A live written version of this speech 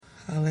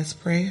Let's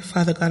pray.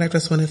 Father God, I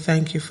just want to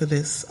thank you for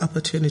this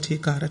opportunity,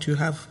 God, that you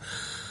have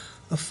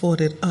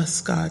afforded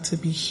us, God, to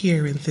be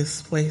here in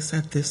this place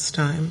at this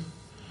time.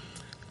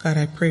 God,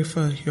 I pray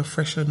for your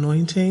fresh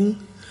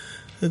anointing,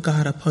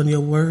 God, upon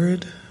your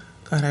word.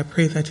 God, I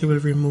pray that you will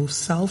remove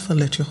self and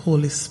let your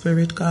Holy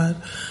Spirit, God,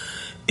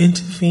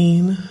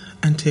 intervene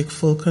and take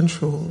full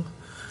control.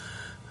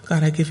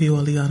 God, I give you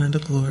all the honor and the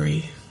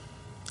glory.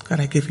 God,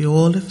 I give you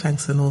all the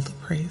thanks and all the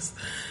praise.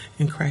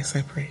 In Christ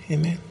I pray.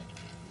 Amen.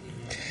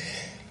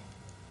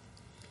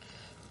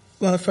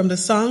 Well, from the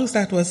songs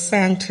that was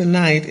sang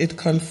tonight, it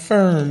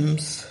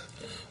confirms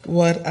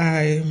what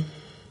I've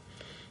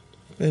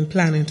been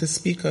planning to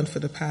speak on for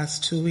the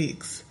past 2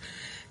 weeks.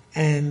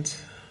 And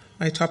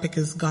my topic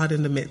is God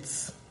in the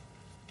midst.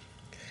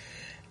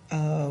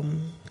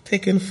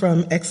 Taken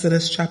from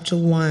Exodus chapter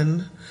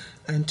 1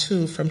 and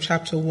 2, from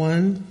chapter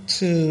 1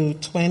 to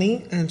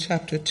 20 and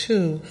chapter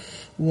 2,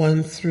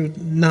 1 through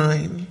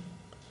 9.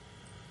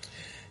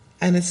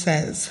 And it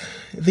says,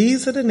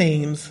 "These are the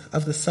names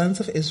of the sons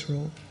of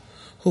Israel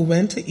who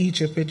went to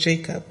Egypt with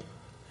Jacob,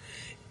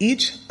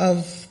 each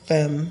of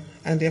them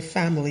and their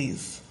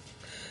families.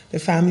 The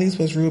families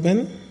was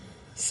Reuben,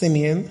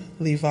 Simeon,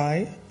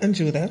 Levi, and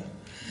Judah,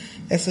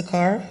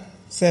 Issachar,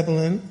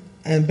 Zebulun,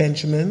 and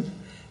Benjamin,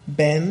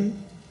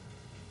 Dan,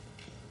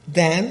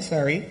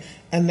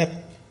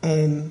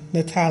 and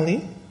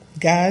Naphtali,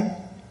 Gad,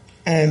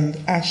 and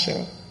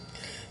Asher.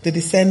 The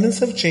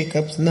descendants of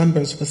Jacob's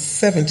numbers was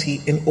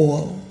 70 in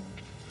all."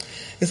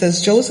 It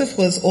says Joseph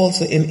was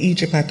also in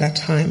Egypt at that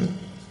time.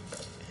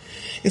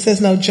 It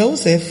says, "Now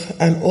Joseph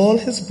and all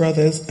his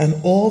brothers and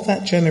all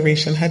that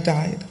generation had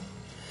died.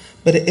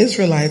 But the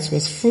Israelites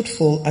was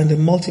fruitful and they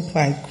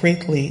multiplied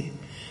greatly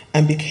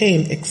and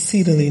became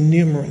exceedingly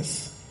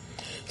numerous,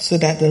 so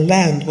that the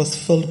land was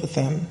filled with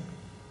them."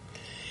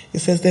 It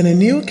says, "Then a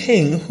new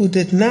king who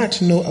did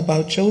not know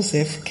about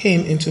Joseph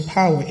came into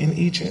power in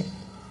Egypt.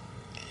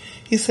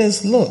 He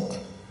says, 'Look,'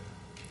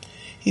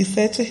 he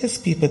said to his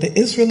people, 'the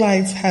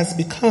Israelites has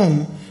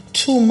become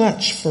too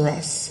much for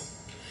us.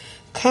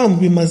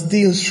 Come, we must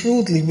deal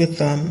shrewdly with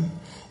them,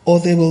 or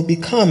they will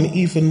become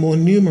even more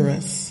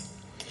numerous.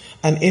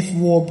 And if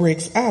war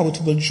breaks out,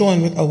 we'll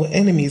join with our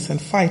enemies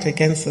and fight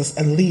against us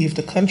and leave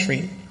the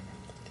country.'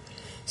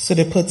 So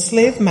they put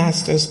slave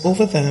masters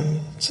over them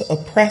to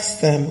oppress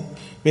them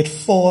with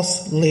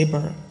forced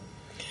labor.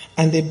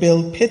 And they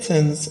built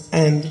Pitons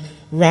and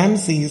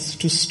Ramses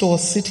to store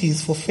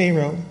cities for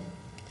Pharaoh.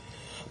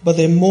 But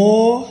the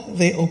more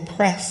they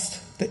oppressed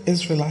the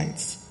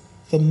Israelites,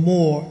 the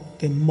more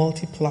they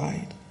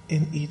multiplied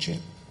in Egypt.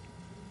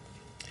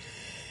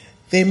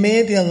 They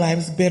made their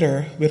lives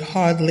bitter with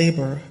hard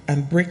labor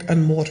and brick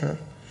and mortar,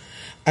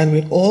 and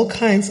with all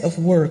kinds of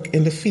work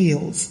in the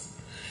fields.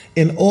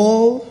 In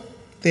all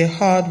their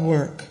hard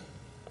work,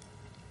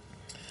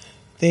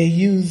 they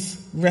used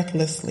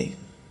recklessly.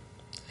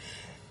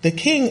 The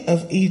king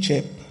of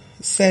Egypt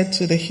said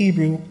to the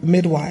Hebrew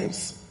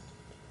midwives,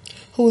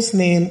 whose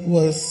name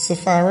was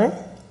Shiphrah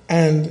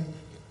and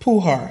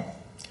Puah,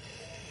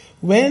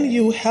 'When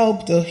you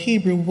help the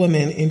Hebrew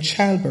women in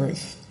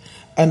childbirth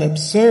and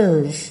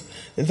observe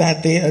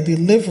that they are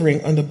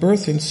delivering on the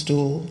birthing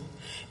stool,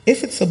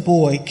 if it's a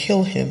boy,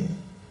 kill him,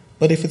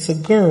 but if it's a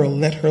girl,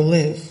 let her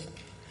live.'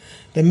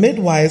 The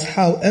midwives,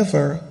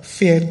 however,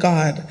 feared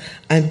God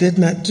and did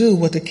not do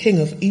what the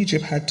king of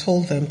Egypt had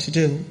told them to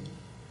do.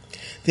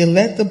 They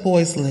let the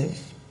boys live.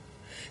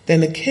 Then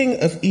the king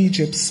of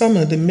Egypt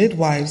summoned the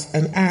midwives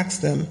and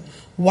asked them,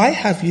 'Why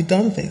have you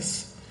done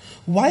this?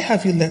 Why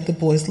have you let the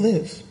boys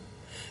live?'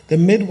 The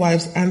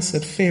midwives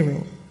answered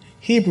Pharaoh,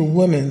 'Hebrew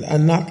women are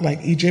not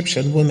like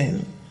Egyptian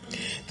women.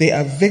 They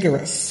are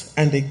vigorous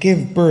and they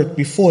give birth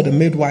before the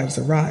midwives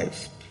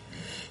arrive.'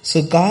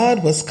 So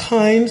God was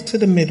kind to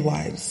the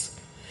midwives,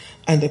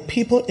 and the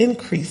people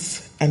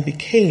increased and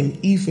became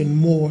even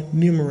more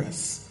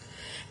numerous.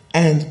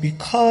 And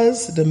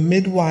because the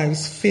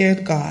midwives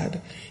feared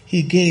God,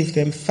 he gave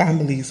them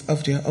families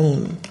of their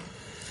own."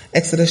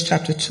 Exodus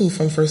chapter 2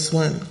 from verse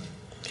 1.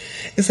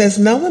 It says,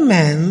 "Now a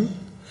man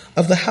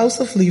of the house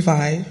of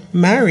Levi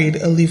married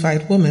a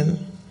Levite woman,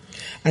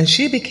 and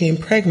she became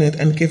pregnant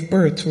and gave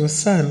birth to a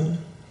son.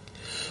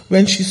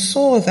 When she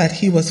saw that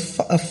he was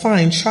a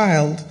fine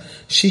child,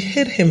 she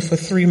hid him for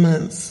 3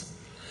 months.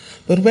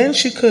 But when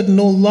she could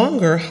no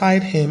longer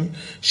hide him,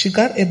 she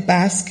got a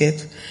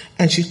basket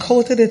and she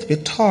coated it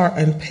with tar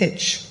and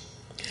pitch.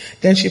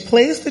 Then she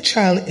placed the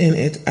child in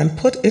it and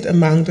put it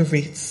among the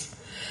reeds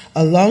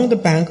along the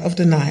bank of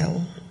the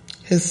Nile.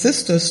 His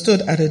sister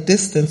stood at a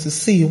distance to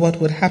see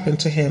what would happen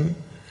to him.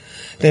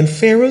 Then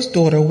Pharaoh's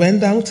daughter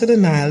went down to the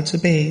Nile to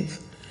bathe,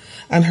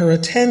 and her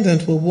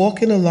attendants were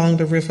walking along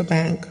the river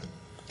bank.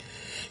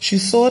 She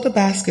saw the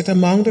basket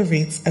among the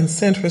reeds and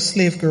sent her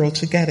slave girl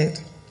to get it.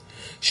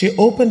 She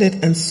opened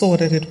it and saw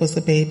that it was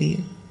a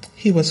baby.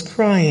 He was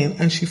crying,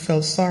 and she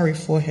felt sorry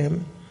for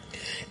him.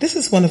 'This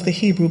is one of the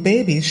Hebrew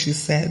babies,' she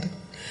said.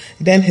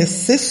 Then his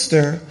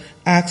sister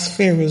asked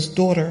Pharaoh's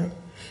daughter,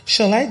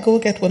 'Shall I go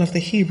get one of the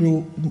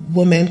Hebrew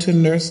women to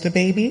nurse the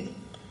baby?'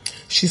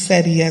 She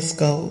said, 'Yes,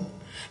 go.'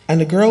 And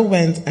the girl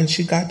went and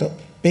she got the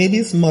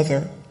baby's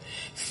mother.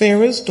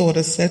 Pharaoh's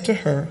daughter said to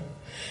her,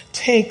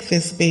 "Take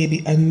this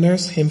baby and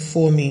nurse him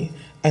for me,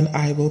 and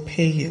I will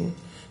pay you."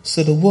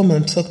 So the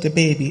woman took the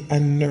baby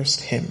and nursed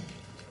him.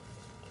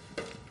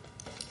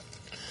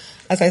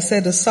 As I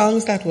said, the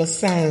songs that were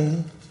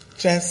sang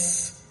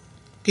just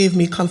gave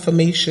me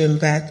confirmation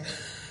that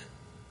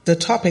the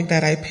topic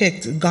that I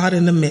picked, God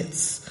in the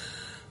Midst,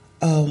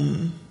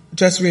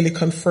 just really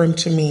confirmed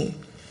to me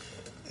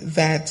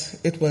that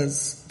it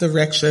was the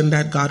direction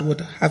that God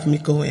would have me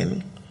go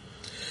in.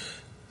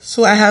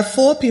 So I have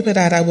 4 people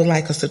that I would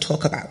like us to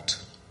talk about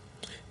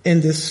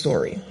in this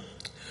story.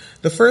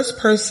 The first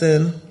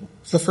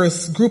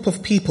group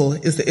of people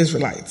is the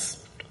Israelites.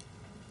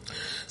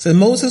 So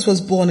Moses was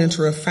born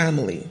into a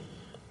family,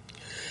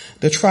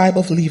 the tribe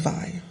of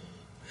Levi.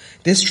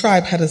 This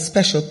tribe had a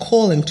special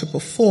calling to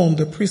perform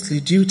the priestly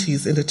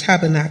duties in the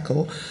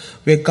tabernacle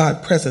where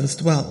God's presence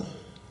dwelled.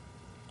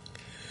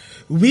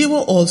 We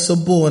were also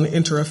born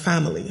into a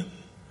family.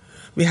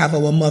 We have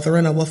our mother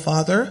and our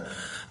father.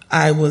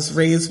 I was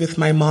raised with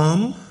my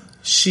mom.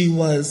 She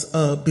was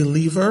a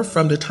believer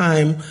from the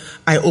time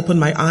I opened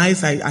my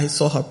eyes. I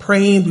saw her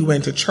praying. We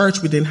went to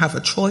church. We didn't have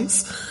a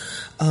choice.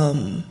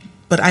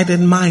 But I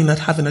didn't mind not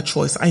having a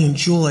choice. I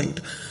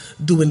enjoyed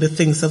doing the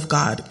things of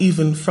God,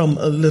 even from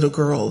a little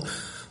girl.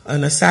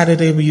 On a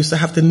Saturday, we used to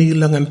have to kneel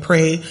long and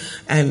pray,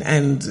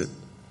 and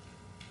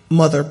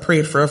mother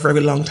prayed for a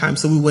very long time,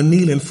 so we were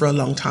kneeling for a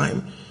long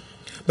time.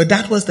 But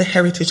that was the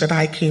heritage that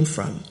I came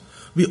from.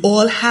 We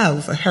all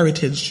have a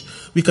heritage.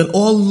 We can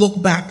all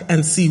look back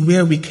and see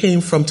where we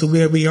came from to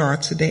where we are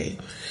today.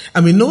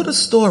 And we know the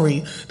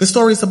story. The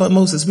story is about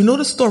Moses. We know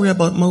the story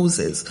about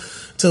Moses,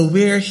 to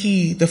where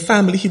the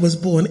family he was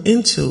born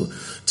into,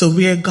 to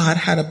where God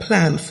had a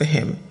plan for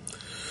him.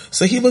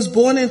 So he was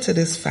born into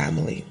this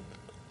family.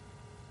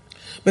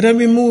 But then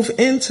we move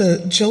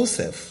into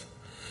Joseph.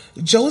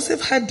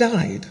 Joseph had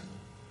died,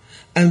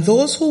 and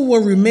those who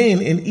were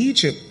remain in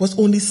Egypt was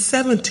only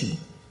 70.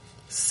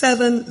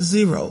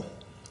 70.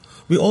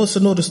 We also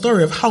know the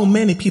story of how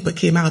many people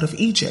came out of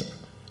Egypt.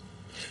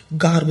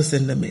 God was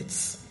in the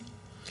midst.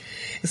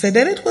 It said,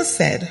 then it was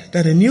said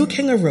that a new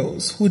king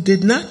arose who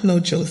did not know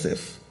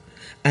Joseph,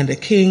 and the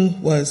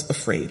king was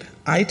afraid.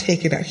 I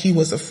take it that he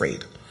was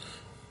afraid.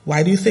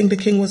 Why do you think the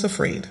king was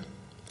afraid?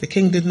 The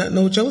king did not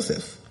know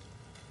Joseph.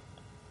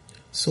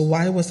 So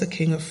why was the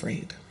king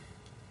afraid?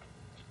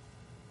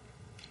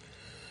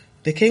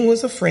 The king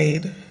was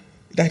afraid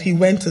that he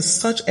went to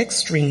such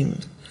extreme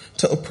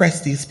to oppress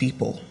these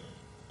people.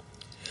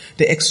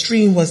 The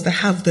extreme was to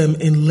have them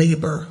in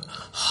labor,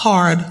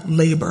 hard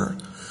labor,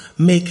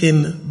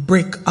 making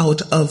brick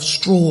out of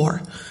straw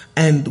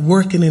and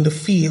working in the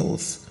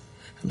fields.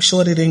 I'm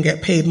sure they didn't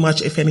get paid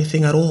much, if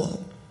anything at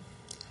all.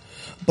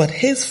 But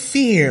his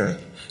fear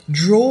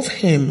drove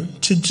him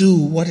to do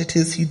what it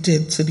is he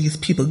did to these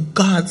people,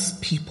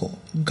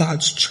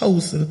 God's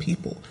chosen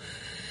people.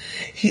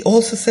 He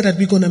also said that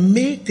we're going to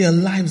make their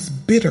lives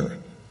bitter.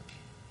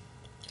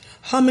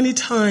 How many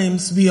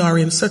times we are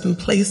in certain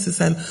places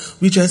and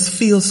we just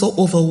feel so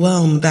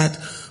overwhelmed that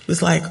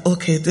it's like,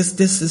 okay,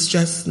 this is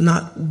just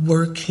not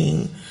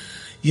working.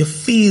 You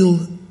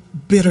feel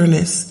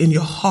bitterness in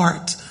your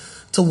heart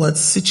towards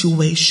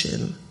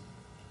situation.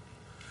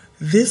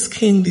 This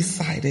king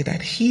decided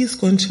that he's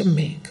going to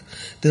make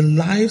the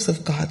lives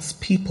of God's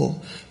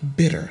people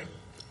bitter.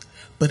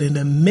 But in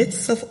the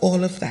midst of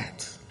all of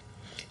that,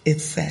 it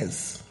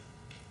says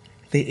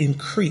they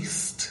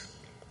increased.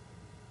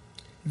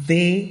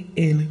 They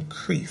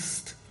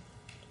increased.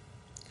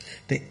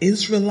 The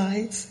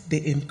Israelites, they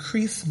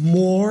increased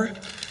more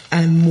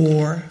and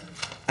more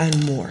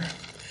and more.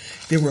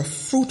 They were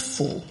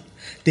fruitful.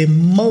 They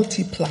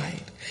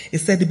multiplied. It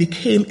said they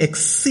became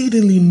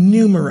exceedingly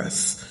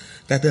numerous,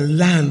 that the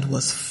land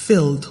was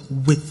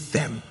filled with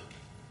them.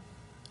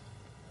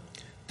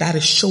 That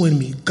is showing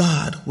me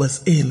God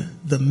was in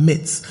the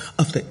midst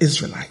of the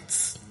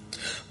Israelites.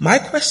 My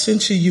question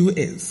to you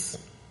is,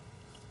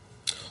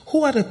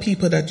 who are the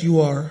people that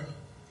you are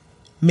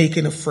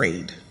making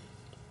afraid?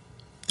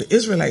 The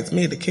Israelites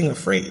made the king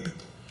afraid,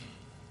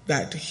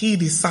 that he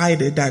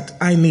decided that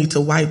I need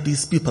to wipe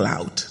these people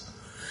out.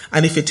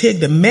 And if you take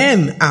the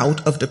men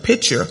out of the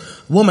picture,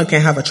 a woman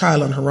can have a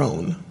child on her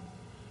own.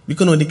 We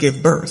can only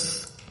give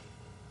birth.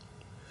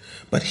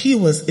 But he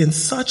was in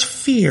such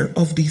fear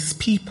of these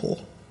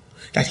people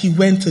that he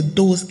went to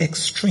those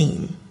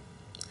extreme.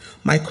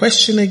 My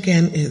question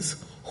again is,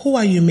 who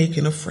are you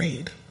making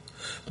afraid?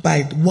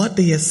 By what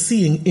they are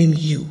seeing in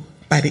you,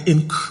 by the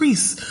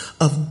increase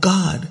of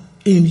God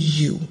in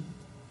you.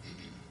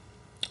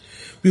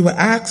 We were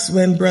asked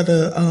when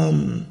Brother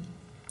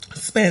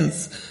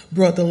Spence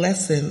brought the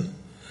lesson,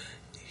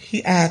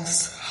 he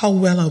asked, how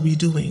well are we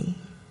doing?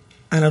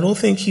 And I don't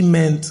think he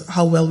meant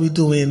how well we're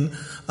doing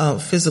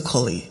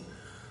physically.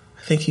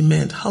 I think he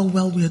meant how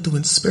well we are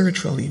doing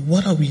spiritually.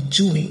 What are we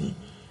doing?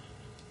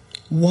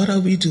 What are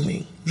we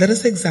doing? Let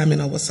us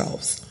examine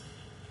ourselves.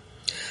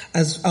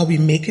 Are we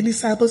making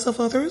disciples of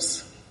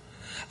others?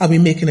 Are we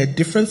making a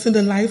difference in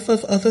the life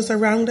of others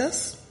around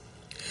us?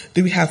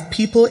 Do we have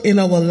people in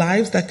our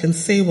lives that can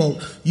say, well,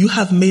 you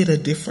have made a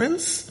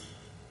difference?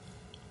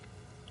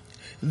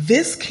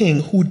 This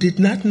king who did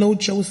not know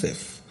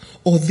Joseph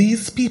or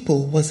these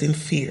people was in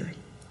fear.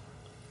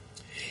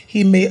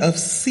 He may have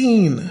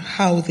seen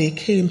how they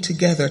came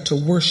together to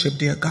worship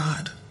their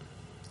God.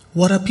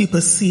 What are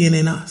people seeing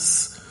in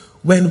us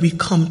when we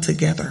come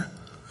together?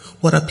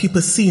 What are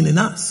people seeing in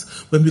us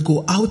when we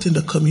go out in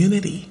the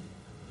community?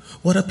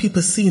 What are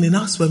people seeing in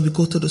us when we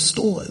go to the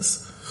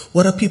stores?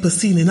 What are people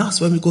seeing in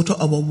us when we go to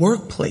our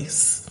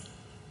workplace?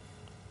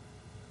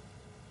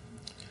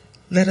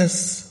 Let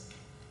us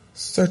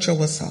search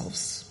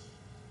ourselves.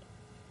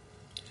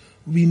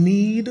 We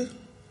need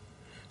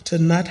to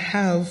not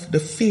have the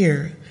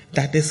fear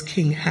that this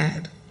king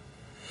had,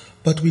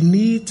 but we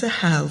need to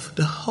have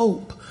the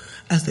hope,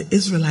 as the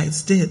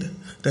Israelites did,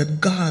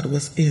 that God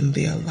was in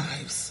their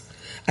lives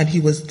and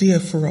he was there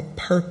for a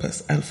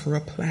purpose and for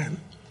a plan.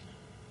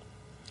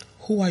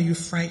 Who are you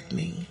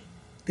frightening?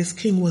 This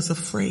king was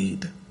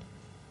afraid.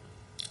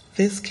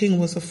 This king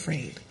was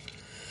afraid.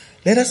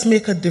 Let us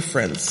make a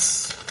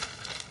difference.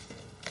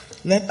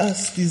 Let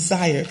us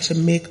desire to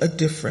make a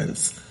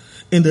difference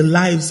in the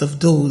lives of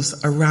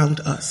those around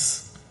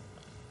us.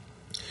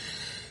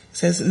 It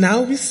says,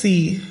 now we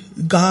see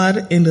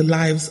God in the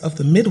lives of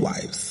the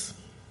midwives.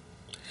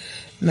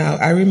 Now,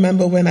 I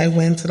remember when I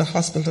went to the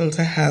hospital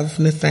to have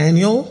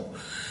Nathaniel,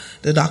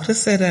 the doctor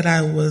said that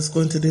I was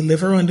going to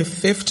deliver on the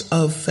 5th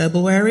of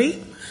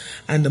February.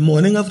 And the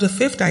morning of the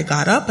 5th, I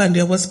got up and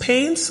there was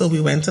pain, so we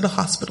went to the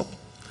hospital.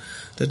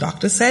 The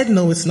doctor said,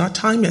 no, it's not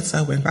time yet, so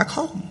I went back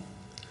home.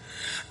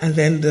 And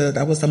then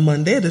that was the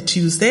Monday. The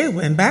Tuesday,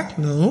 went back,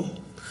 no.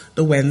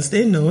 The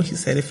Wednesday, no. He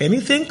said, if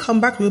anything,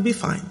 come back, we'll be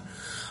fine.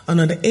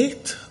 And on the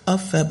 8th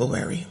of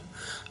February,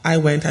 I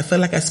went. I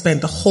felt like I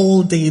spent the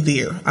whole day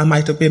there. I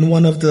might have been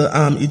one of the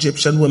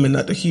Egyptian women,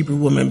 not the Hebrew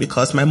woman,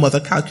 because my mother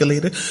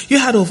calculated you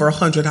had over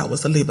 100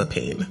 hours of labor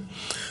pain.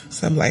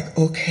 So I'm like,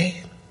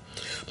 okay.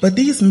 But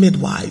these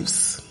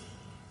midwives,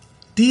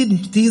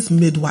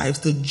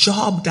 the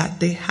job that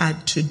they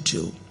had to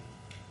do.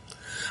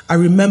 I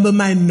remember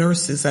my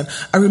nurses, and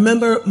I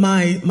remember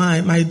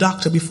my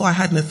doctor before I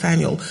had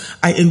Nathaniel.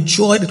 I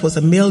enjoyed, it was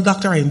a male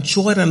doctor, I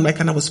enjoyed it,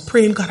 and I was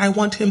praying, God, I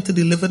want him to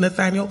deliver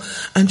Nathaniel.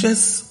 And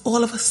just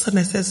all of a sudden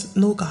I says,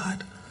 no,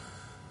 God.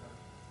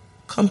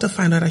 Come to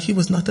find out that he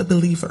was not a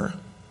believer.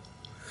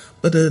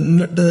 But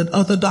the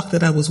other doctor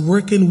that was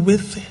working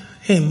with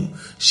him,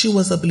 she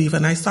was a believer.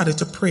 And I started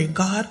to pray,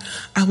 God,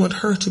 I want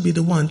her to be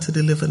the one to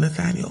deliver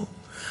Nathaniel.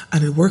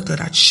 And it worked out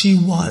that she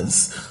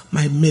was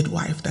my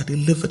midwife that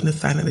delivered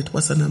Nathaniel. It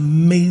was an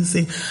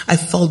amazing, I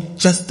felt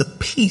just the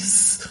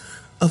peace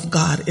of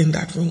God in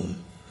that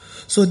room.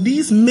 So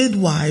these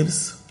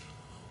midwives,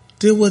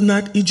 they were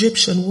not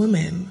Egyptian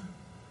women.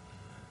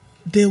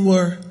 They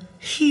were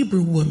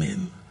Hebrew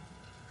women.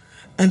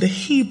 And the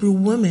Hebrew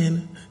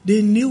women,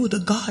 they knew the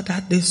God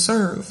that they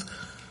served.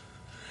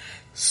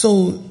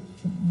 So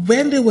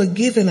when they were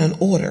given an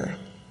order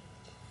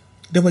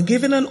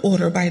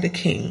by the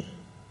king.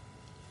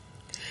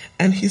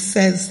 And he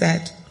says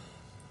that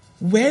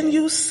when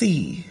you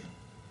see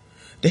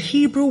the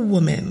Hebrew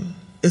woman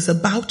is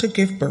about to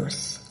give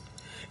birth,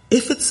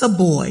 if it's a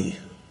boy,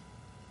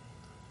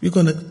 you're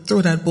going to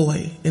throw that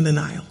boy in the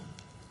Nile.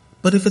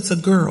 But if it's a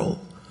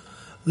girl,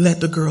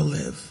 let the girl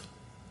live.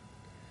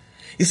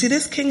 You see,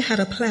 this king had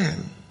a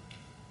plan,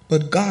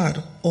 but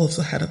God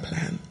also had a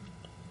plan.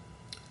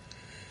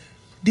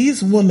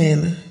 These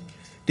women,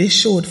 they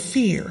showed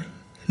fear,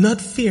 not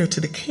fear to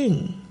the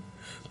king,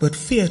 but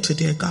fear to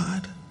their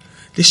God.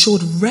 They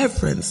showed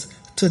reverence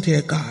to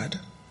their God.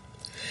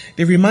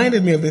 They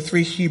reminded me of the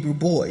 3 Hebrew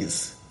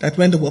boys that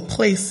when they were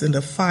placed in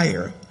the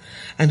fire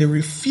and they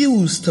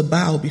refused to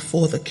bow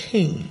before the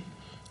king,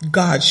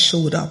 God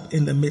showed up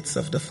in the midst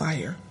of the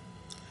fire.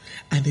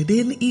 And they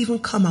didn't even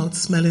come out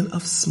smelling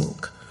of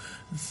smoke.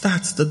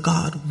 That's the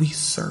God we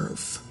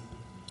serve.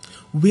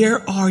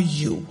 Where are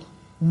you?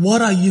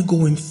 What are you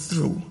going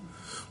through?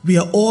 We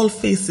are all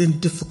facing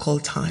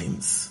difficult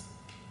times.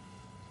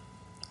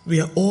 We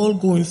are all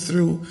going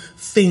through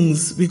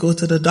things. We go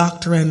to the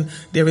doctor and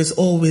there is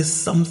always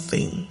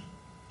something.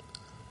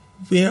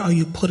 Where are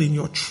you putting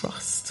your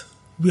trust?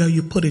 Where are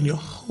you putting your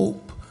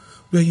hope?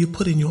 Where are you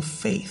putting your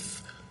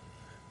faith?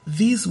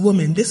 These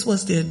women, this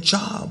was their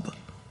job.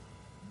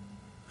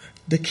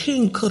 The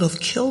king could have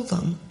killed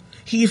them.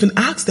 He even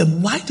asked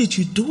them, why did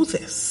you do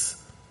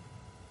this?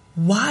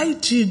 Why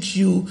did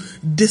you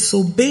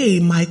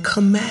disobey my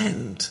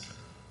command?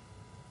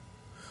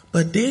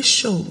 But they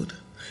showed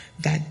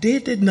that they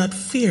did not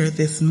fear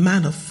this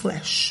man of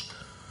flesh,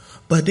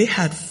 but they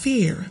had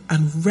fear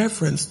and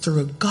reverence to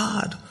a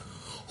God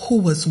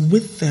who was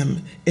with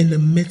them in the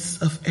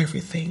midst of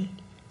everything.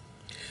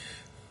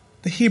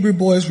 The Hebrew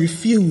boys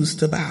refused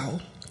to bow,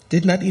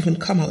 did not even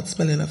come out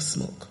smelling of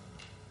smoke.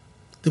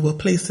 They were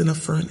placed in a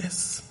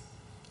furnace.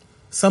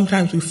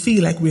 Sometimes we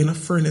feel like we're in a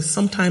furnace.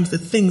 Sometimes the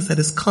things that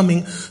is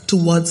coming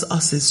towards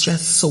us is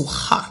just so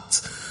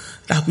hot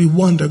that we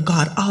wonder,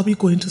 God, are we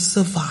going to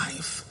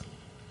survive?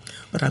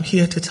 But I'm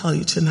here to tell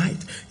you tonight,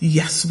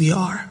 yes, we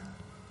are.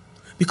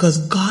 Because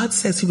God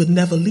says he would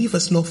never leave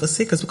us nor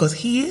forsake us, because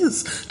he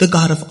is the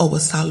God of our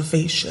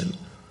salvation.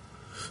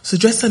 So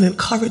just an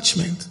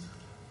encouragement.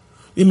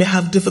 We may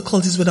have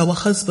difficulties with our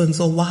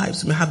husbands or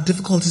wives. We may have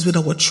difficulties with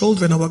our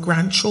children, our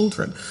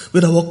grandchildren,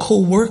 with our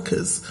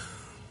co-workers.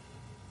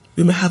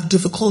 We may have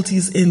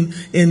difficulties in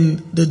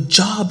the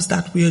jobs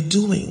that we are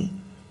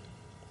doing.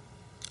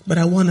 But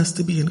I want us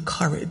to be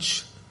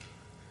encouraged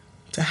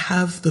to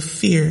have the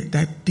fear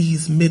that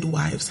these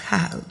midwives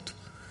have,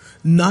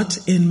 not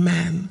in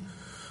man,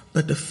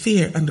 but the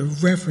fear and the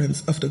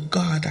reverence of the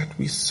God that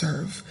we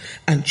serve,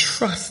 and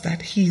trust that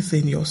he's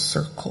in your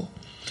circle,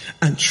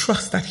 and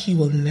trust that he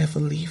will never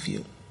leave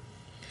you.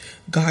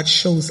 God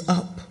shows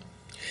up.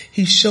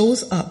 He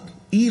shows up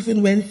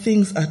even when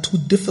things are too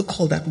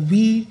difficult that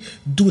we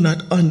do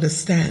not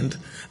understand,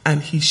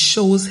 and he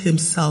shows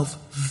himself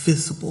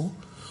visible.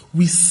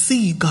 We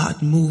see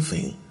God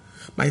moving.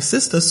 My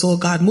sister saw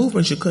God move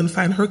when she couldn't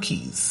find her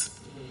keys.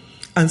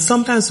 And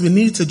sometimes we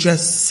need to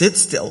just sit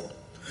still.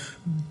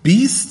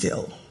 Be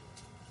still.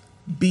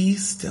 Be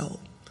still.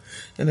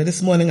 And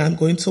this morning I'm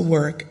going to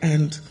work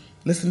and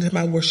listen to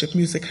my worship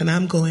music, and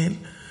I'm going.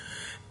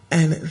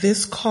 And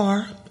this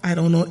car, I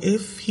don't know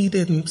if he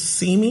didn't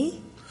see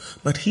me,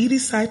 but he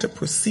decided to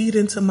proceed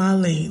into my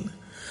lane.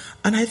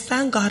 And I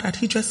thank God that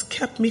he just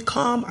kept me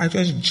calm. I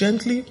just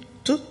gently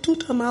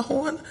toot my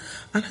horn,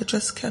 and I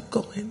just kept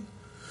going.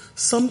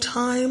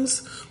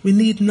 Sometimes we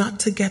need not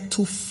to get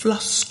too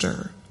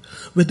flustered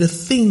with the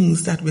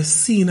things that we're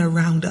seeing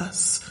around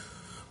us.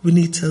 We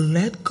need to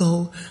let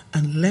go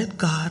and let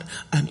God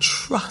and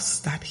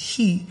trust that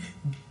he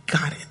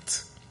got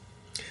it.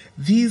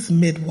 These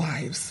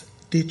midwives,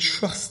 they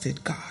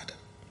trusted God.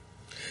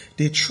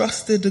 They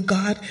trusted the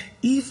God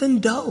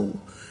even though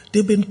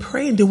they've been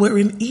praying. They were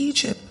in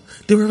Egypt.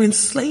 They were in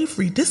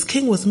slavery. This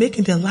king was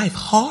making their life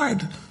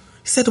hard. He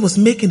said it was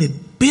making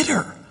it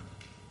bitter.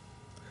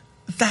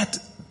 That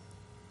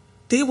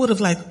they would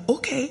have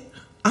okay,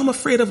 I'm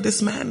afraid of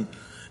this man.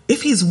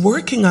 If he's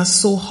working us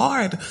so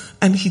hard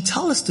and he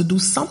tells us to do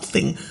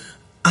something,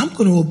 I'm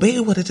going to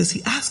obey what it is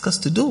he asked us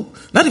to do.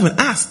 Not even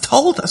asked,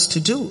 told us to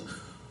do.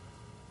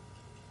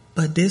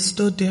 But they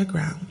stood their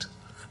ground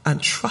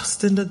and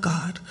trusted in the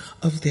God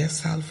of their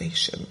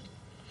salvation.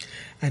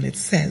 And it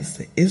says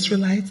the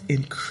Israelites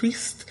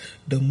increased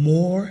the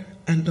more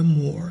and the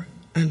more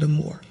and the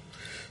more.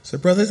 So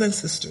brothers and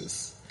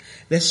sisters,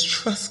 let's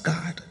trust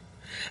God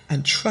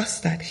and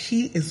trust that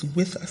he is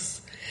with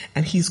us,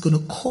 and he's going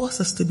to cause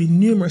us to be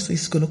numerous.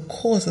 He's going to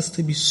cause us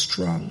to be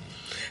strong.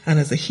 And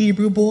as the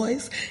Hebrew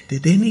boys, they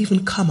didn't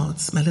even come out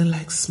smelling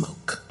like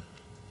smoke.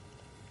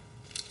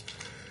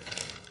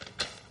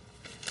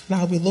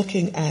 Now we're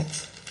looking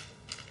at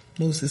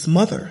Moses'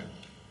 mother.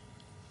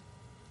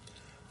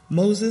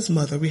 Moses'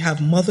 mother. We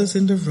have mothers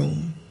in the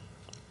room.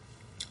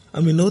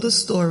 And we know the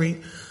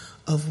story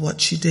of what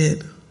she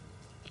did,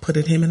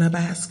 putting him in a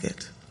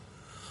basket.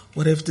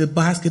 What if the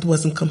basket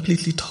wasn't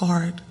completely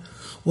tarred?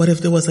 What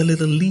if there was a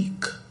little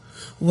leak?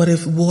 What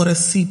if water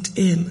seeped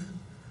in?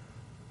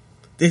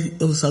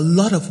 There was a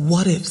lot of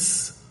what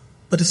ifs.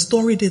 But the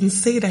story didn't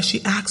say that.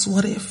 She asked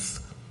what if.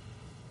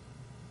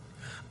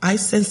 I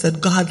sense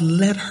that God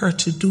led her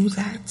to do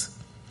that.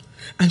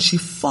 And she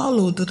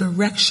followed the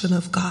direction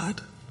of God.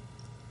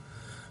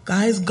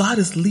 Guys, God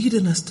is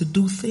leading us to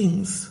do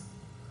things.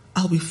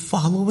 Are we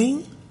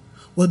following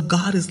what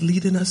God is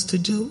leading us to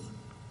do?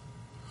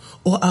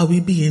 Or are we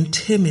being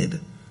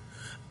timid?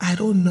 I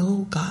don't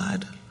know,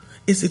 God.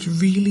 Is it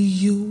really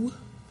you?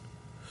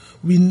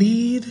 We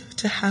need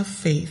to have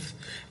faith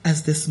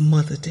as this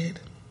mother did.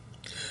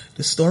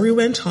 The story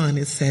went on.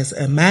 It says,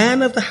 a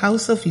man of the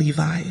house of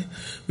Levi,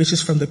 which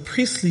is from the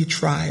priestly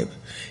tribe,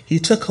 he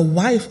took a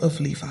wife of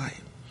Levi,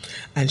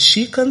 and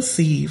she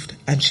conceived,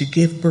 and she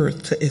gave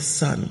birth to his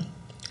son.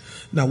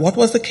 Now, what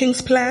was the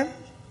king's plan?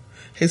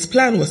 His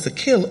plan was to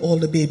kill all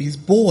the baby's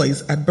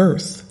boys at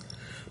birth.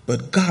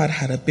 But God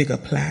had a bigger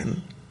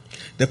plan.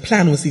 The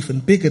plan was even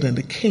bigger than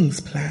the king's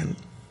plan.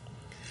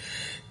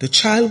 The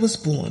child was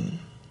born.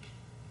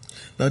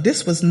 Now,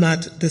 this was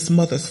not this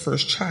mother's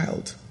first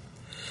child.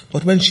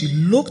 But when she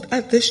looked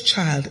at this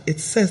child, it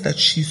says that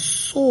she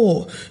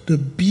saw the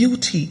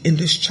beauty in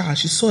this child.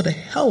 She saw the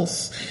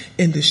health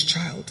in this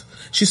child.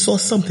 She saw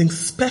something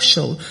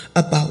special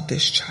about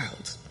this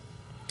child.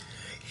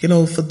 You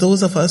know, for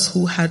those of us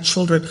who had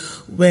children,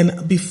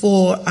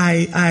 before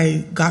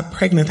I got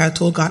pregnant, I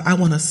told God, I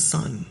want a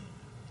son.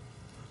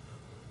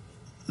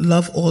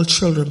 Love all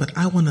children, but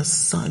I want a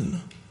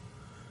son.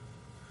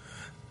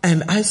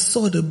 And I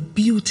saw the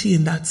beauty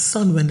in that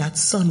son when that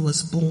son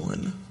was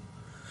born.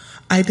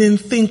 I didn't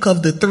think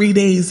of the 3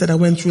 days that I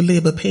went through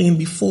labor pain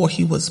before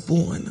he was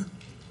born.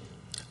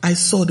 I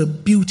saw the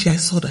beauty, I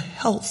saw the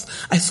health,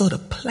 I saw the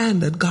plan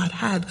that God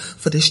had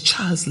for this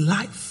child's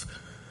life.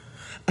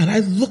 And I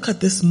look at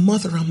this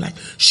mother, I'm like,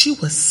 she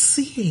was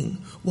seeing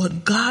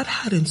what God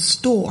had in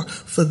store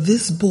for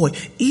this boy,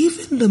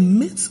 even in the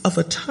midst of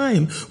a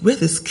time where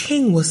this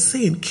king was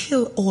saying,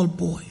 kill all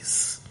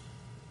boys.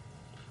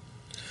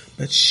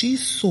 But she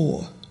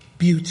saw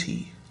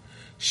beauty.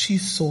 She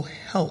saw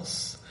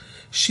health.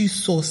 she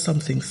saw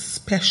something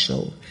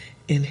special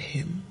in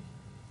him.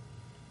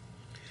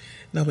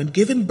 Now, when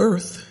giving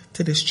birth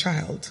to this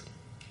child,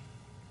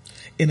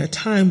 in a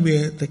time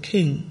where the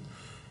king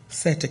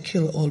said to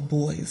kill all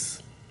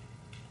boys,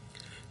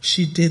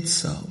 she did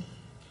so.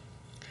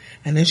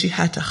 And then she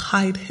had to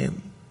hide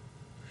him.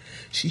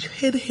 She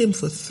hid him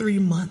for 3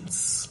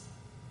 months.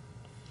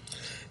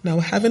 Now,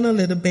 having a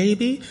little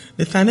baby,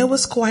 Nathaniel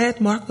was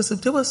quiet. Mark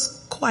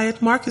was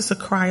quiet. Mark used to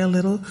cry a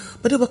little,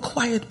 but they were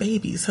quiet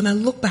babies. And I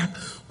look back,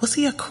 was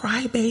he a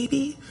cry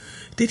baby?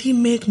 Did he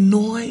make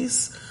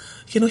noise?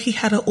 He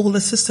had an older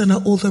sister and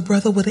an older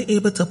brother. Were they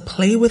able to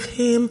play with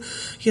him?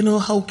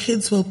 How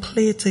kids will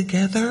play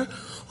together?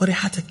 Or they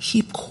had to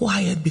keep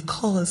quiet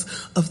because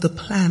of the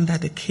plan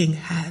that the king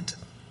had.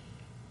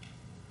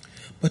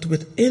 But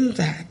within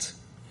that,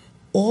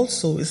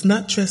 also, is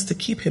not just to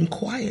keep him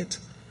quiet.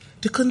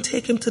 They couldn't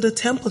take him to the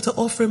temple to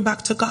offer him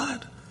back to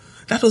God.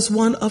 That was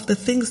one of the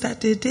things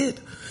that they did.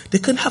 They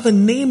couldn't have a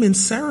naming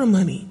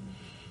ceremony.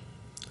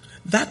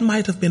 That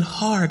might have been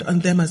hard on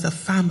them as a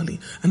family.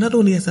 And not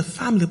only as a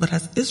family, but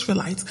as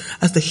Israelites,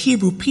 as the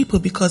Hebrew people,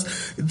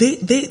 because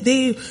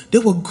they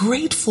were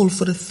grateful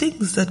for the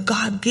things that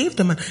God gave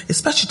them, and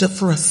especially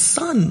for a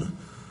son,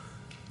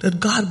 that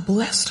God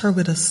blessed her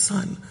with a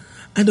son.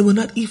 And they were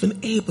not even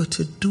able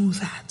to do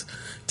that,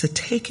 to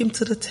take him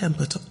to the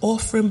temple, to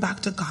offer him back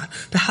to God,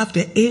 to have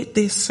the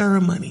 8-day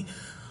ceremony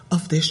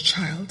of this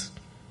child.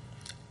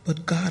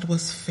 But God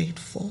was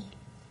faithful.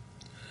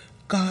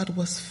 God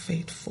was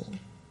faithful.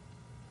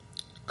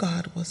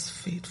 God was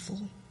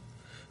faithful.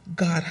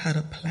 God had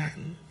a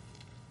plan.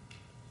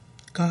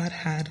 God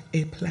had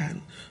a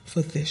plan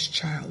for this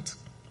child.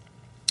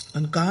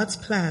 And God's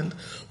plan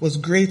was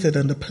greater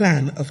than the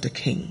plan of the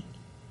king.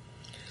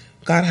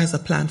 God has a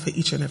plan for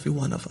each and every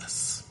one of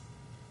us.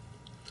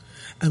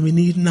 And we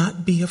need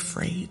not be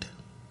afraid.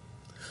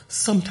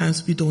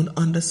 Sometimes we don't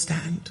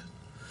understand.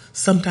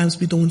 Sometimes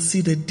we don't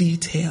see the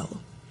detail.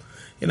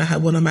 I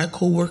had one of my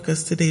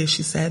co-workers today,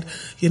 she said,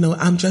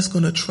 I'm just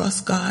going to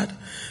trust God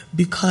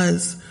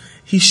because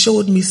he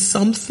showed me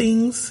some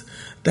things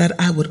that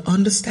I would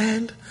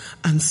understand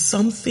and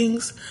some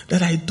things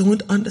that I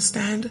don't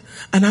understand.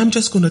 And I'm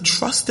just going to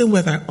trust him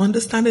whether I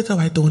understand it or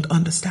I don't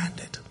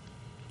understand it.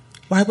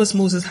 Why was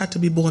Moses had to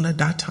be born at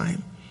that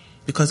time?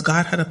 Because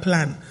God had a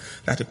plan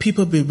that the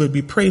people would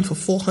be praying for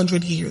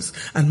 400 years.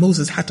 And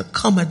Moses had to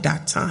come at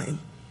that time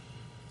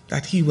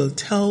that he will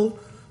tell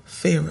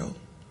Pharaoh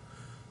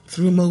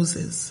through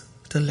Moses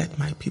to let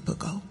my people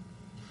go.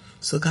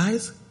 So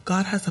guys,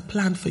 God has a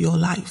plan for your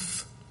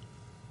life.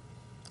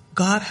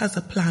 God has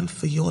a plan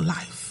for your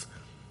life.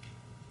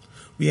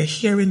 We are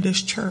here in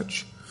this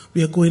church.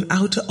 We are going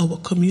out to our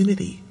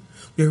community.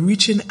 We are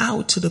reaching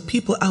out to the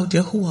people out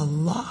there who are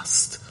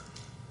lost.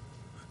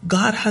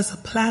 God has a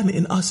plan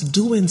in us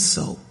doing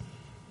so.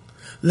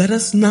 Let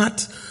us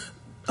not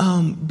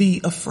be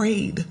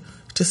afraid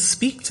to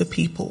speak to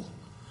people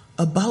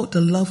about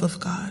the love of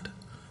God,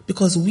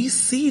 because we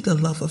see the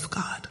love of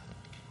God.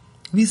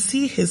 We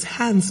see his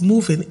hands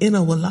moving in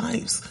our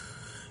lives.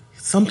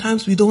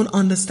 Sometimes we don't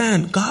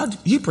understand. God,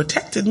 you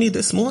protected me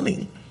this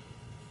morning.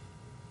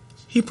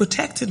 He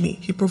protected me.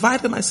 He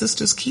provided my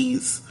sister's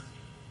keys.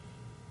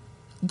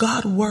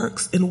 God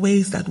works in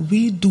ways that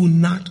we do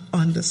not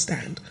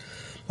understand.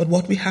 But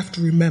what we have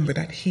to remember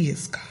that he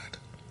is God.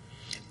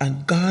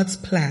 And God's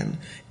plan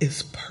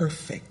is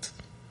perfect.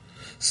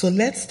 So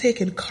let's take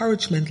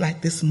encouragement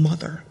like this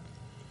mother.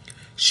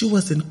 She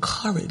was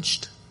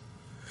encouraged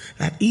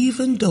that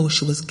even though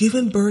she was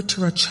giving birth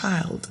to a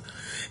child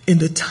in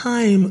the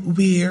time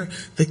where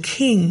the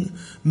king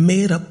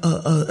made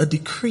a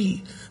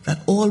decree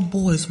that all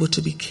boys were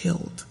to be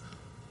killed,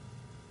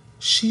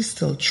 she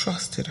still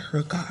trusted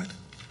her God.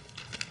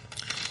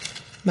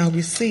 Now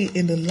we see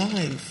in the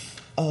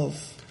life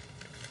of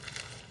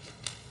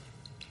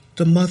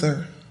the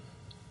mother,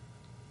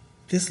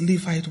 this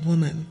Levite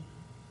woman,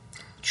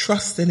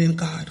 trusting in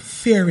God,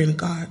 fearing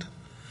God.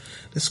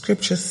 The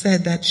scripture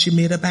said that she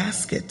made a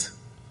basket.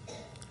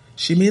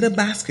 She made a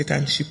basket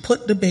and she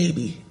put the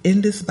baby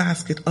in this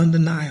basket on the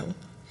Nile,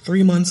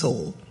 3 months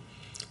old.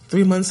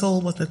 3 months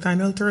old was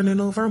Nathaniel turning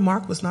over.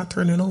 Mark was not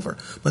turning over.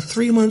 But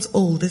 3 months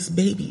old, this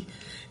baby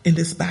in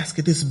this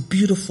basket, this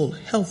beautiful,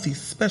 healthy,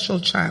 special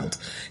child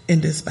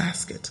in this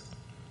basket.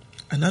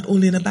 And not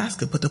only in a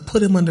basket, but to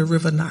put him on the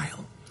river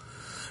Nile.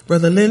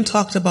 Brother Lynn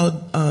talked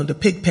about the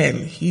pig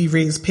pen. He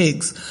raised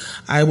pigs.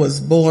 I was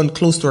born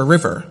close to a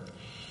river.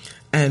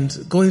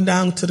 And going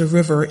down to the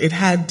river, it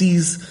had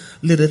these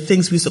little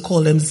things, we used to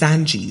call them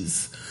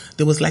zangies.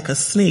 There was like a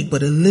snake,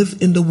 but it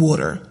lived in the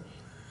water.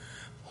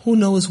 Who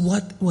knows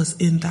what was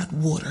in that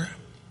water?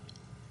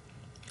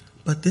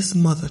 But this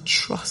mother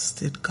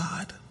trusted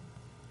God,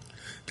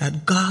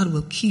 that God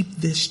will keep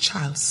this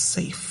child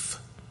safe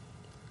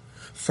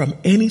from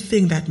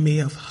anything that may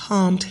have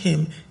harmed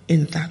him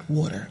in that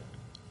water.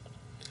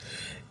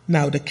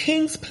 Now, the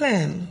king's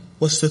plan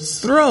was to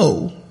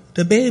throw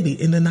the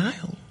baby in the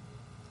Nile.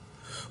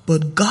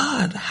 But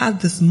God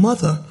had this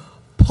mother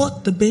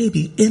put the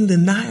baby in the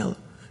Nile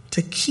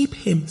to keep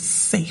him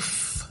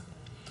safe.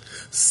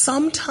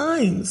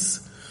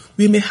 Sometimes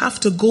we may have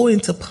to go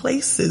into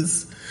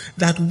places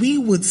that we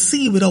would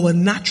see with our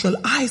natural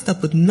eyes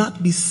that would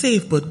not be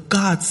safe, but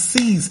God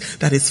sees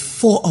that it's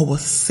for our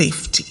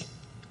safety.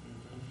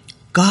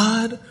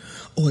 God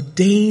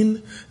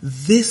ordained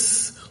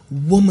this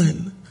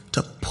woman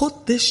to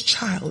put this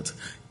child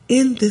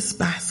in this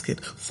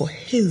basket for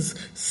his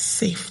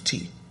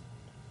safety.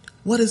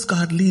 What is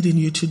God leading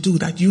you to do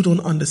that you don't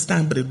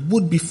understand, but it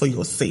would be for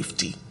your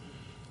safety?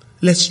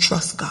 Let's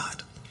trust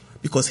God,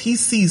 because he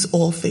sees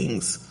all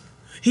things.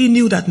 He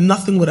knew that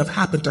nothing would have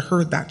happened to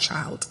hurt that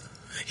child.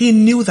 He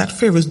knew that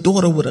Pharaoh's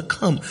daughter would have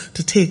come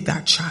to take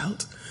that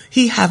child.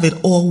 He have it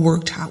all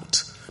worked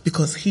out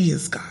because he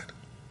is God.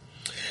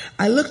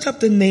 I looked up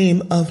the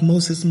name of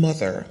Moses'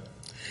 mother,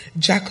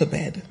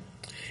 Jochebed.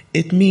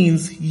 It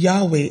means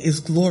Yahweh is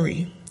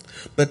glory,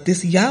 but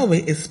this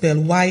Yahweh is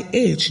spelled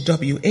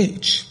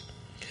YHWH.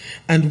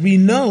 And we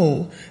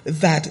know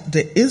that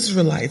the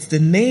Israelites, the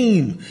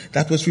name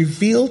that was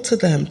revealed to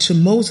them, to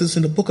Moses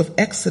in the book of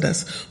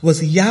Exodus,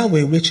 was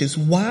Yahweh, which is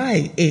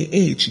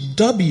YAHWEH.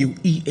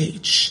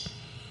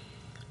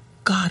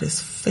 God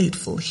is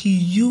faithful. He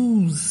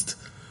used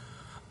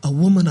a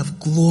woman of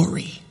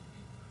glory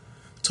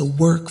to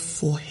work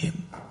for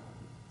him.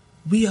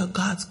 We are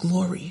God's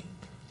glory.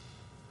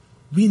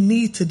 We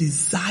need to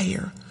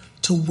desire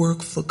to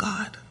work for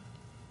God.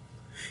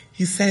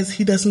 He says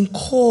he doesn't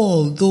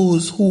call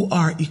those who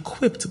are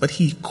equipped, but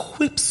he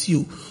equips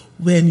you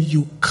when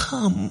you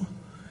come.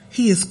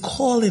 He is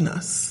calling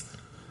us.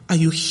 Are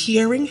you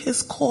hearing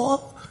his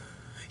call?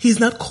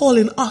 He's not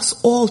calling us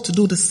all to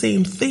do the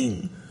same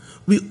thing.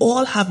 We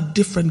all have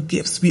different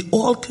gifts. We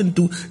all can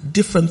do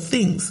different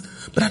things,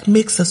 but that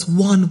makes us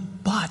one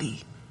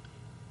body.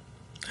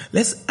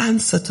 Let's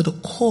answer to the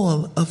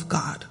call of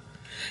God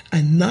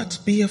and not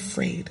be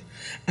afraid,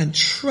 and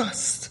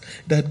trust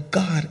that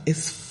God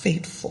is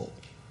faithful.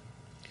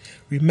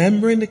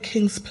 Remembering the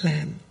king's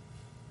plan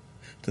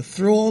to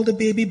throw all the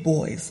baby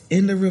boys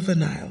in the river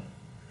Nile,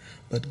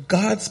 but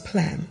God's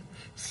plan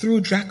through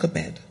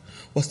Jochebed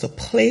was to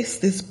place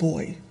this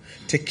boy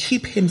to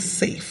keep him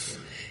safe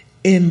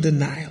in the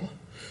Nile.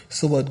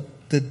 So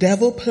what the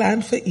devil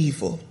planned for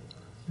evil,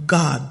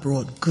 God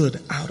brought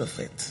good out of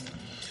it.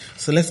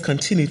 So let's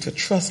continue to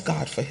trust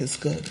God for his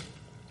good.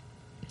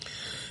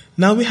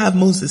 Now we have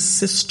Moses'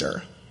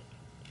 sister.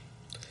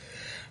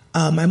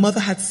 My mother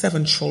had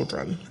 7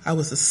 children. I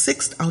was the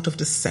 6th out of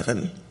the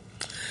 7.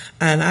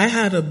 And I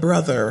had a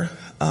brother,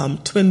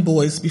 twin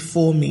boys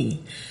before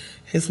me.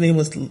 His name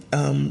was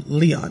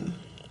Leon.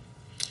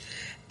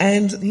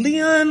 And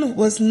Leon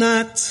was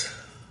not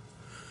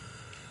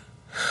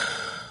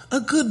a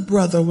good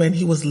brother when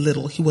he was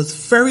little. He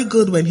was very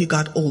good when he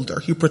got older.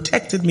 He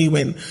protected me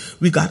when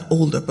we got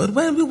older. But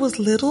when we was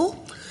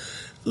little,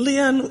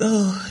 Leon,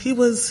 he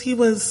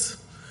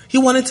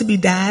wanted to be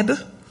dad.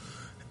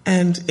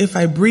 And if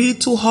I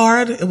breathed too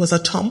hard, it was a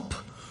thump.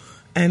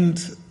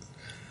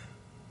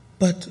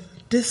 But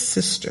this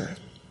sister,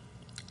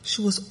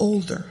 she was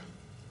older,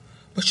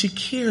 but she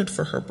cared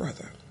for her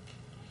brother.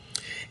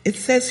 It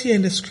says here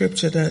in the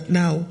scripture that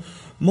now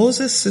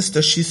Moses'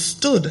 sister, she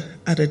stood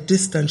at a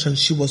distance and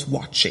she was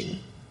watching.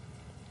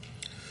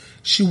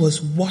 She was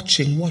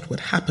watching what would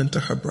happen to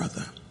her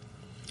brother.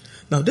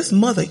 Now this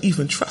mother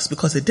even trusts,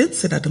 because it did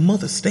say that the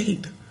mother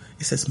stayed.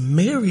 It says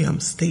Miriam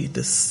stayed,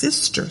 the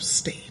sister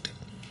stayed.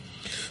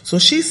 So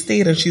she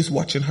stayed and she's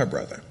watching her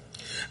brother.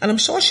 And I'm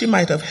sure she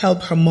might have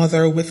helped her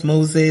mother with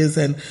Moses,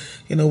 and,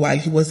 while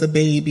he was a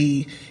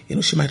baby,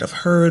 she might have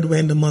heard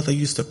when the mother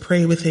used to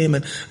pray with him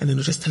and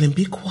just tell him,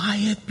 be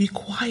quiet,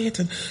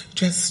 and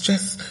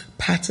just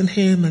patting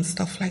him and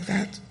stuff like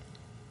that.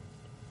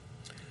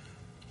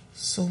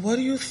 So what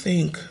do you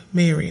think,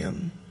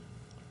 Miriam?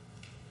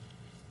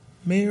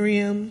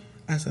 Miriam,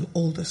 as an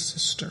older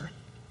sister,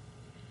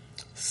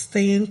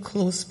 staying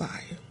close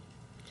by,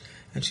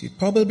 and she'd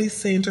probably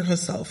saying to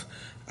herself,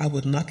 I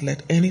would not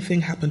let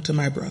anything happen to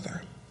my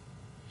brother.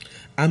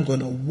 I'm going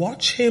to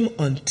watch him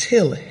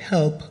until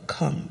help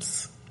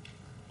comes.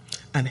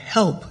 And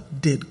help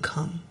did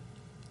come.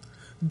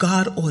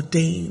 God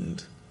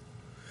ordained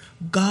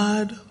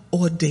the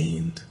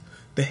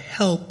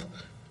help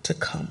to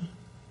come.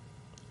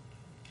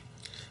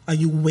 Are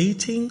you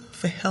waiting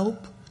for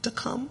help to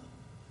come?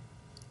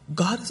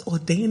 God is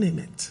ordaining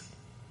it.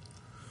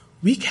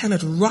 We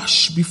cannot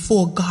rush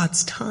before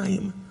God's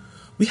time.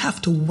 We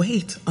have to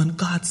wait on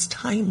God's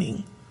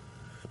timing,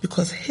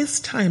 because his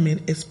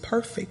timing is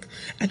perfect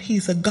and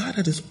he's a God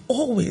that is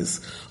always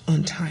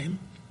on time.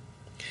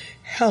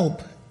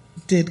 Help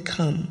did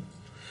come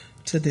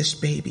to this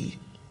baby.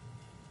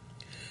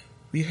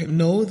 We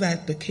know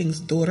that the king's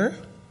daughter,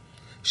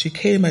 she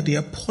came at the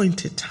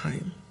appointed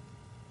time.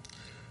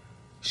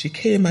 She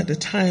came at the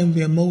time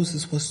where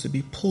Moses was to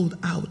be pulled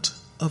out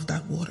of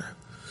that water,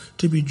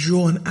 to be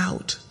drawn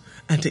out,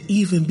 and to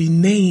even be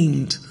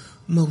named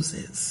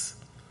Moses,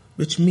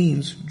 which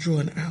means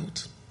drawn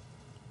out.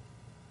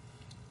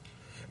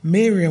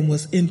 Miriam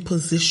was in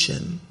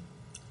position.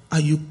 Are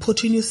you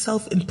putting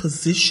yourself in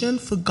position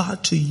for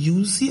God to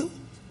use you?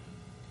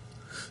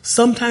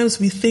 Sometimes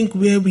we think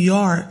where we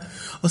are,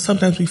 or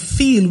sometimes we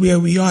feel where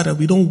we are that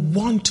we don't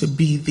want to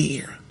be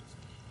there.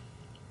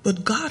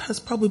 But God has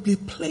probably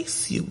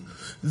placed you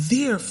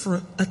there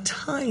for a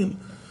time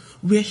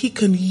where he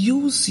can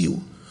use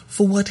you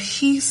for what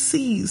he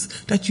sees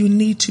that you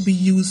need to be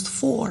used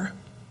for.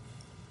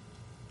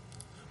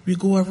 We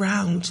go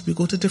around, we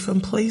go to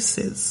different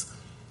places.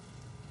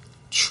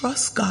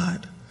 Trust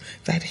God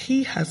that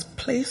he has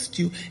placed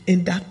you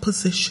in that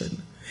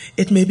position.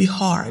 It may be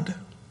hard.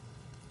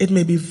 It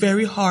may be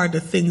very hard,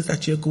 the things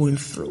that you're going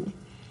through.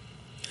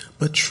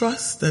 But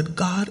trust that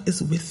God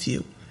is with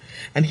you,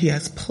 and he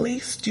has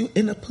placed you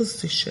in a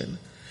position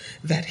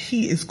that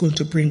he is going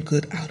to bring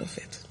good out of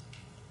it.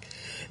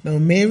 Now,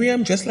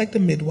 Miriam, just like the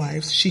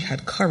midwives, she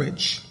had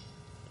courage.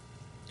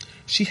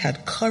 She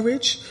had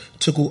courage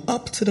to go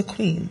up to the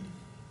queen,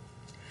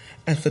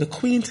 and for the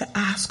queen to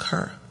ask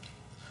her,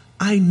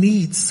 I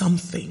need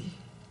something.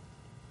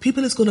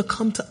 People is going to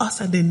come to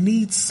us and they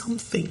need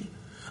something.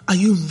 Are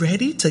you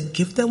ready to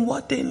give them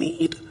what they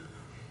need?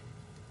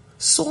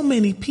 So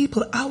many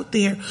people out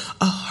there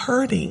are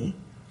hurting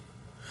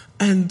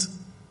and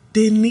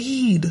they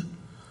need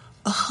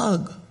a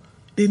hug.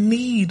 They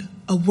need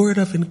a word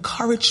of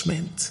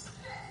encouragement.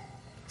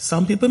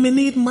 Some people may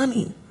need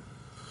money,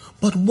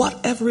 but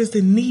whatever is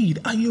the need,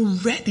 are you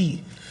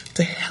ready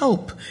to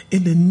help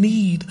in the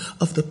need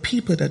of the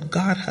people that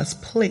God has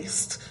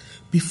placed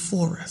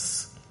before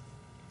us?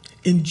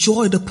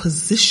 Enjoy the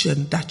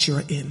position that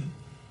you're in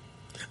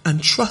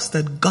and trust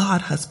that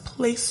God has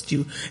placed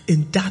you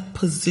in that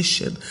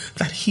position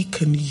that he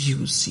can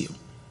use you.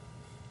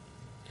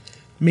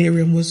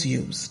 Miriam was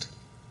used.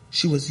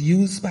 She was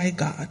used by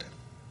God.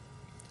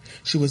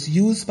 She was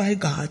used by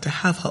God to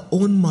have her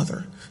own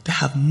mother, to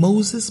have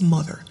Moses'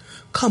 mother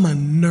come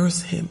and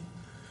nurse him.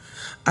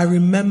 I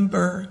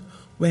remember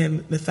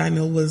when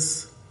Nathaniel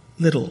was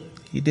little,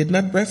 he did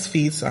not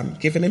breastfeed, so I'm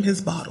giving him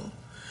his bottle.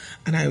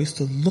 And I used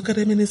to look at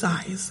him in his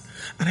eyes,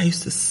 and I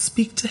used to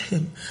speak to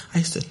him. I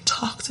used to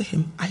talk to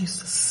him. I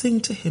used to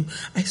sing to him.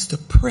 I used to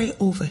pray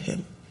over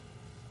him.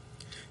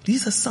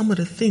 These are some of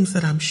the things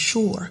that I'm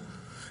sure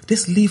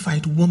this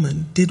Levite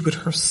woman did with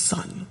her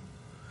son.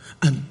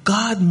 And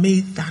God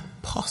made that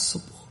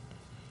possible.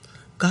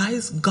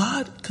 Guys,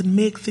 God can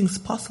make things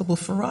possible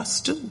for us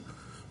too.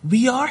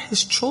 We are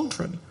his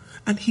children,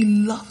 and he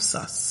loves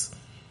us.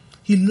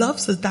 He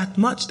loves us that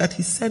much that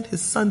he sent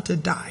his son to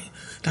die,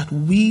 that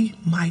we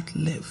might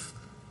live.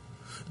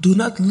 Do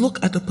not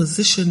look at the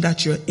position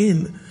that you're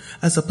in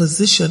as a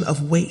position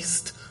of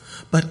waste,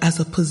 but as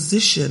a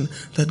position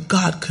that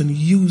God can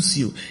use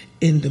you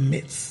in the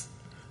midst.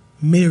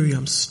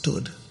 Miriam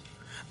stood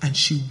and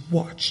she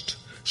watched.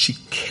 She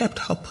kept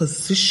her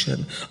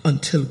position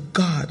until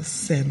God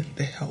sent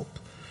the help.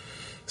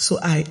 So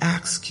I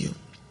ask you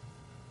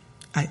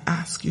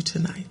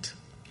tonight,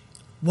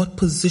 what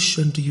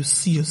position do you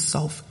see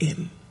yourself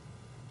in?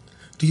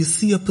 Do you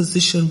see a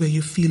position where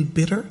you feel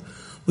bitter,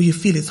 where you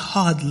feel it's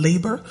hard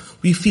labor,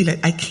 where you feel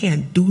like I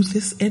can't do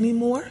this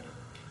anymore?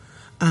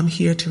 I'm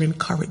here to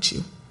encourage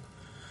you.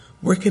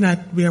 Working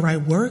at where I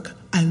work,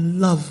 I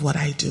love what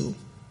I do.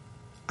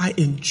 I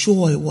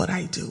enjoy what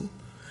I do.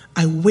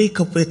 I wake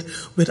up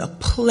with a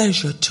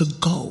pleasure to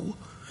go.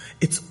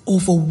 It's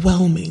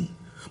overwhelming,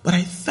 but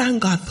I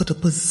thank God for the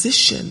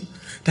position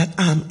that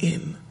I'm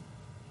in.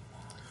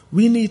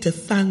 We need to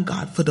thank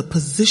God for the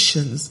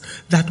positions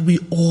that we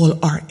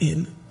all are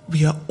in.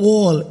 We are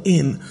all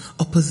in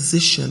a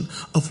position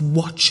of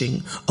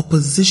watching, a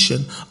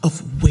position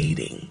of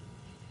waiting.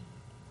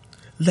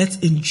 Let's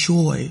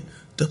enjoy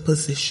the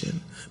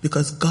position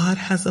because God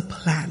has a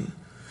plan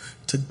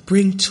to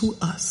bring to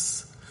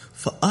us,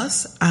 for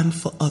us and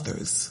for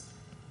others.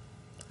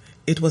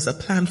 It was a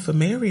plan for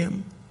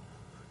Miriam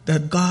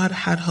that God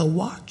had her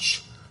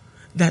watch,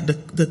 that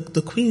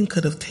the queen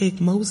could have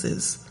taken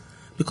Moses,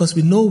 because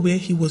we know where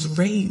he was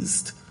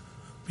raised.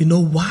 We know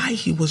why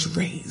he was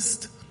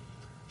raised.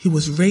 He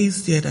was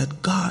raised there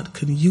that God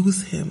can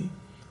use him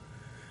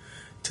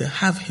to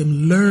have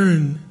him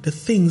learn the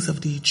things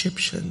of the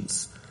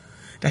Egyptians,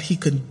 that he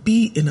can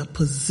be in a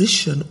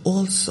position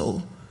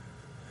also,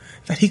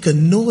 that he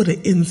can know the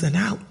ins and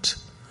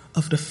outs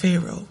of the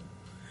Pharaoh,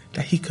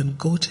 that he can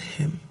go to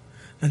him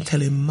and tell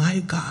him, my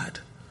God,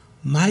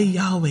 my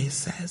Yahweh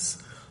says,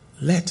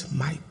 let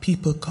my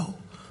people go,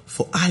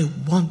 for I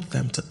want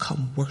them to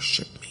come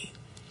worship me.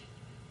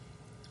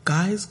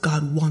 Guys,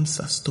 God wants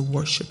us to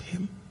worship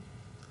him.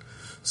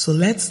 So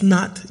let's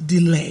not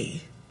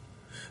delay.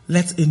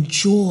 Let's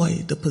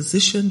enjoy the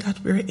position that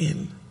we're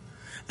in,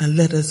 and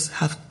let us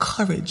have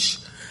courage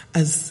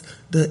as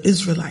the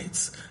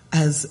Israelites,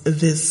 as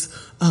this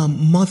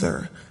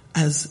mother,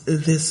 as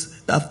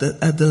this of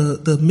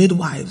the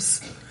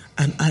midwives,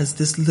 and as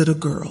this little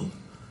girl,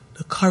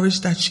 the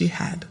courage that she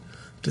had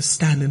to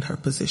stand in her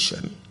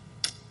position.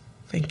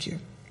 Thank you.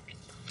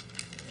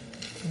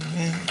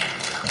 Amen.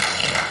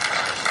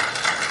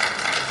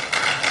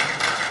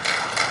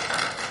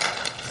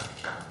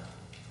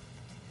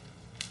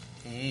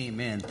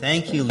 Amen.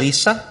 Thank you,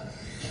 Lisa.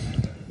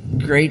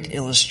 Great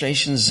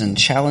illustrations and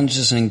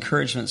challenges and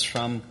encouragements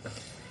from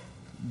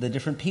the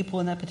different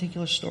people in that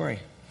particular story.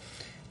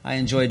 I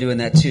enjoy doing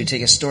that too.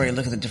 Take a story and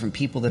look at the different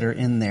people that are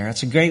in there.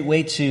 It's a great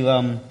way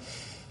to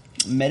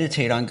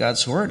meditate on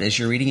God's Word as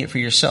you're reading it for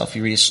yourself.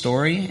 You read a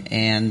story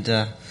and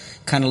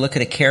kind of look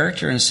at a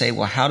character and say,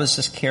 well, how does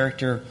this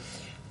character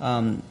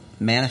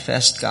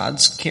manifest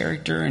God's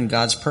character and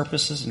God's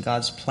purposes and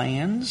God's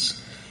plans?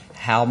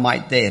 How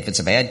might they, if it's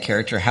a bad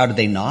character, how do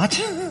they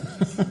not?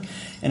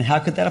 And how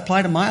could that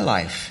apply to my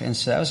life? And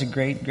so that was a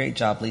great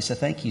job, Lisa.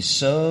 Thank you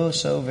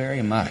so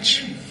very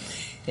much.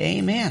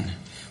 Amen.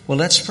 Well,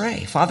 let's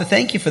pray. Father,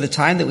 thank you for the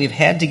time that we've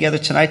had together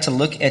tonight to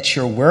look at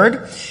your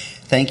word.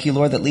 Thank you,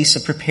 Lord, that Lisa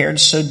prepared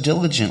so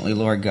diligently,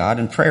 Lord God,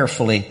 and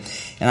prayerfully.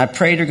 And I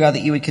pray, dear God,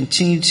 that you would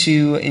continue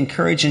to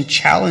encourage and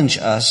challenge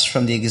us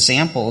from the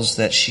examples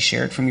that she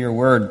shared from your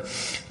word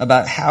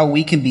about how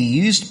we can be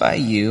used by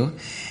you.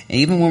 And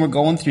even when we're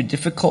going through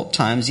difficult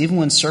times, even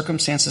when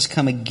circumstances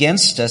come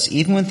against us,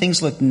 even when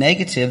things look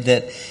negative,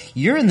 that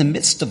you're in the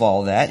midst of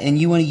all that and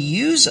you want to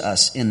use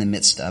us in the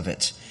midst of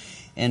it.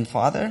 And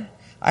Father,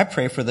 I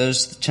pray for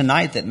those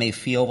tonight that may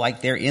feel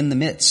like they're in the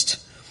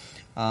midst,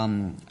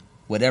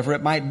 whatever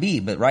it might be.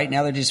 But right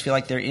now they just feel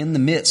like they're in the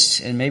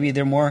midst, and maybe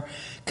they're more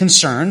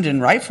concerned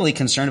and rightfully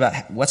concerned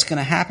about what's going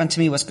to happen to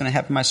me, what's going to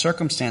happen to my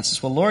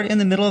circumstances. Well, Lord, in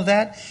the middle of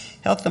that,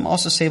 help them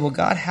also say, well,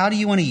 God, how do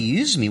you want to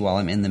use me while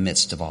I'm in the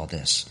midst of all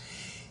this?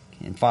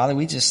 And Father,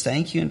 we just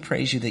thank you and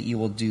praise you that you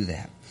will do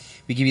that.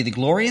 We give you the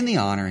glory and the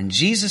honor in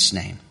Jesus'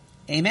 name.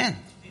 Amen.